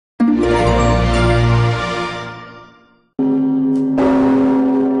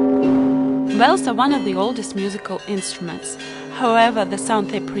bells are one of the oldest musical instruments. However, the sound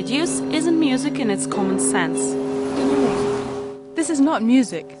they produce isn't music in its common sense. This is not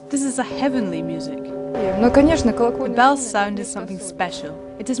music, this is a heavenly music. The bell's sound is something special.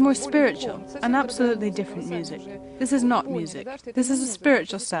 It is more spiritual, an absolutely different music. This is not music, this is a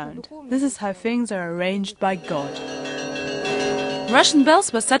spiritual sound. This is how things are arranged by God. Russian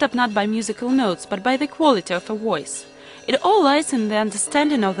bells were set up not by musical notes, but by the quality of a voice. It all lies in the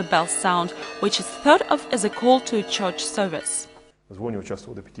understanding of the bell's sound, which is thought of as a call to a church service.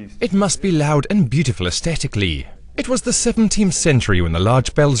 It must be loud and beautiful aesthetically. It was the 17th century when the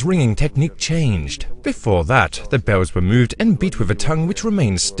large bell's ringing technique changed. Before that, the bells were moved and beat with a tongue which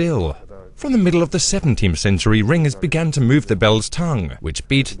remained still. From the middle of the 17th century, ringers began to move the bell's tongue, which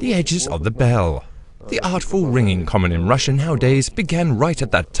beat the edges of the bell. The artful ringing common in Russia nowadays began right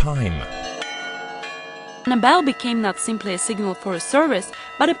at that time. And a bell became not simply a signal for a service,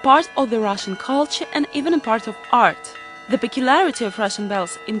 but a part of the Russian culture and even a part of art. The peculiarity of Russian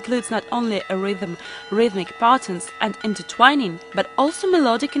bells includes not only a rhythmic patterns and intertwining, but also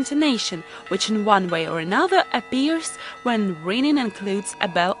melodic intonation, which in one way or another appears when ringing includes a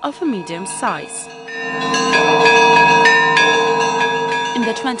bell of a medium size. In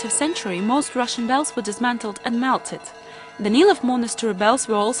the 20th century, most Russian bells were dismantled and melted. Danilov monastery bells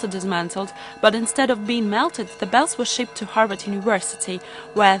were also dismantled, but instead of being melted, the bells were shipped to Harvard University,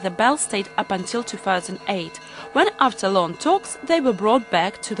 where the bells stayed up until 2008, when after long talks they were brought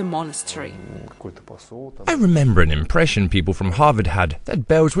back to the monastery. I remember an impression people from Harvard had that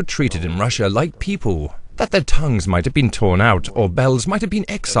bells were treated in Russia like people, that their tongues might have been torn out or bells might have been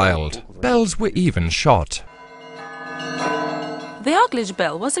exiled. Bells were even shot. The Uglich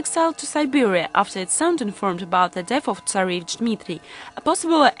bell was exiled to Siberia after its sound informed about the death of Tsarevich Dmitry, a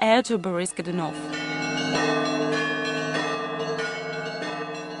possible heir to Boris Godunov.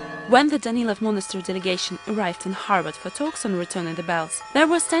 When the Danilov monastery delegation arrived in Harvard for talks on returning the bells, there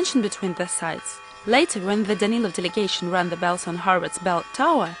was tension between the sides. Later, when the Danilov delegation ran the bells on Harvard's bell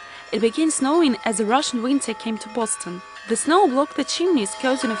tower, it began snowing as a Russian winter came to Boston. The snow blocked the chimneys,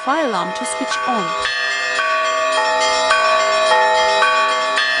 causing a fire alarm to switch on.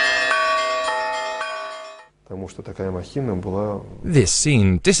 This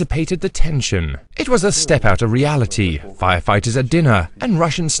scene dissipated the tension. It was a step out of reality, firefighters at dinner, and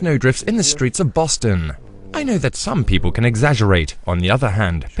Russian snowdrifts in the streets of Boston. I know that some people can exaggerate. On the other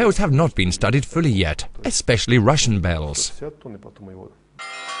hand, bells have not been studied fully yet, especially Russian bells.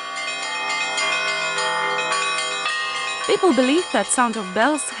 People believe that sound of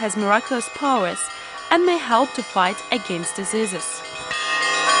bells has miraculous powers and may help to fight against diseases.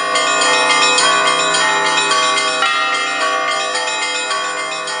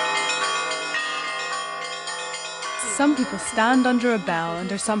 Some people stand under a bell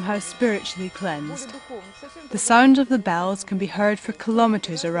and are somehow spiritually cleansed. The sound of the bells can be heard for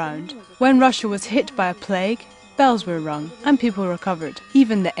kilometers around. When Russia was hit by a plague, bells were rung and people recovered.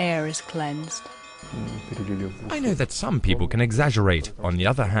 Even the air is cleansed. I know that some people can exaggerate. On the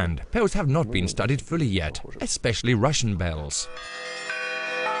other hand, bells have not been studied fully yet, especially Russian bells.